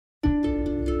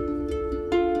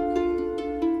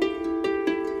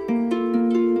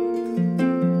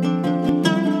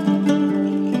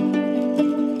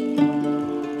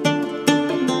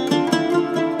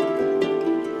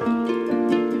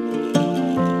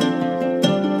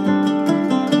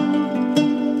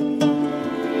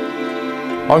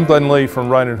I'm Glenn Lee from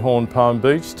Rain and Horn Palm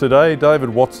Beach. Today, David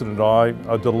Watson and I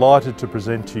are delighted to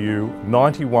present to you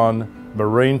 91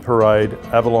 Marine Parade,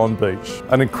 Avalon Beach,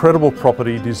 an incredible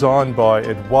property designed by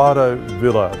Eduardo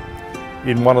Villa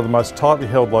in one of the most tightly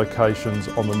held locations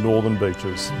on the northern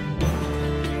beaches.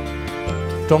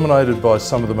 Dominated by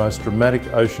some of the most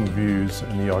dramatic ocean views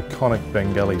and the iconic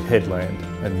Bengali headland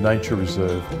and nature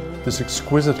reserve, this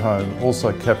exquisite home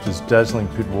also captures dazzling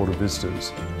pitwater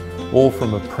vistas, all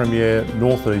from a premier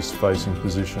northeast facing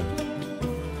position.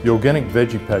 The organic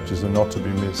veggie patches are not to be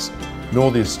missed,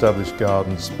 nor the established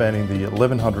gardens spanning the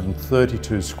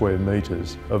 1,132 square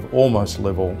metres of almost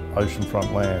level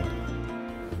oceanfront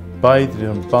land. Bathed in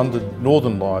abundant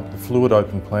northern light, the fluid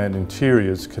open plan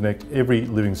interiors connect every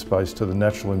living space to the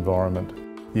natural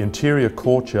environment. The interior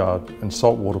courtyard and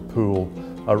saltwater pool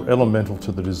are elemental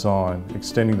to the design,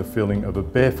 extending the feeling of a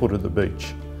barefoot at the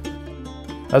beach.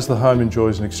 As the home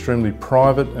enjoys an extremely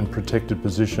private and protected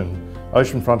position,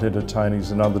 oceanfront entertaining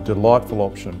is another delightful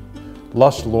option.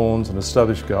 Lush lawns and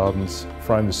established gardens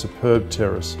frame the superb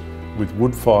terrace with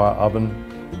wood fire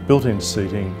oven, built-in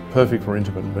seating, perfect for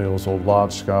intimate meals or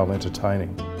large-scale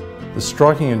entertaining. The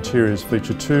striking interiors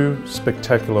feature two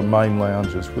spectacular main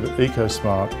lounges with an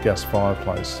eco-smart gas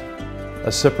fireplace,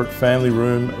 a separate family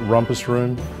room, rumpus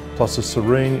room, plus a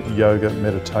serene yoga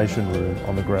meditation room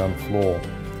on the ground floor.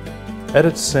 At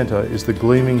its centre is the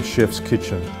gleaming chef's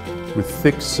kitchen with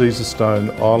thick Caesar stone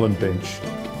island bench,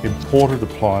 imported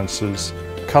appliances,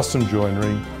 custom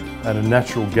joinery and a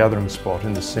natural gathering spot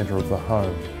in the centre of the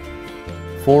home.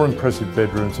 4 impressive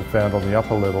bedrooms are found on the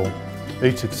upper level,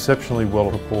 each exceptionally well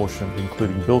proportioned,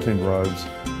 including built-in robes,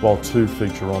 while 2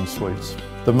 feature en-suites.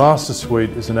 The master suite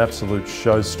is an absolute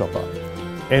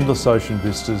showstopper. Endless ocean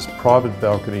vistas, private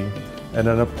balcony and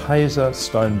an Apaiza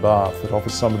stone bath that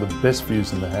offers some of the best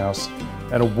views in the house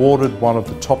and awarded one of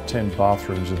the top 10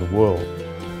 bathrooms in the world.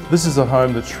 This is a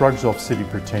home that shrugs off city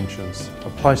pretensions, a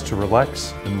place to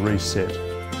relax and reset.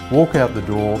 Walk out the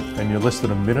door and you're less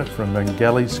than a minute from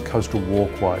Mangali's Coastal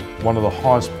Walkway, one of the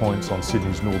highest points on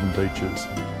Sydney's northern beaches,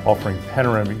 offering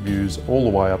panoramic views all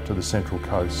the way up to the Central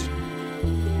Coast.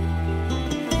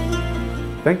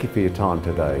 Thank you for your time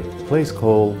today. Please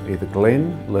call either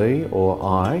Glenn, Lee or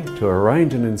I to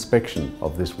arrange an inspection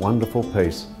of this wonderful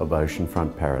piece of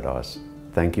oceanfront paradise.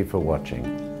 Thank you for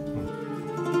watching.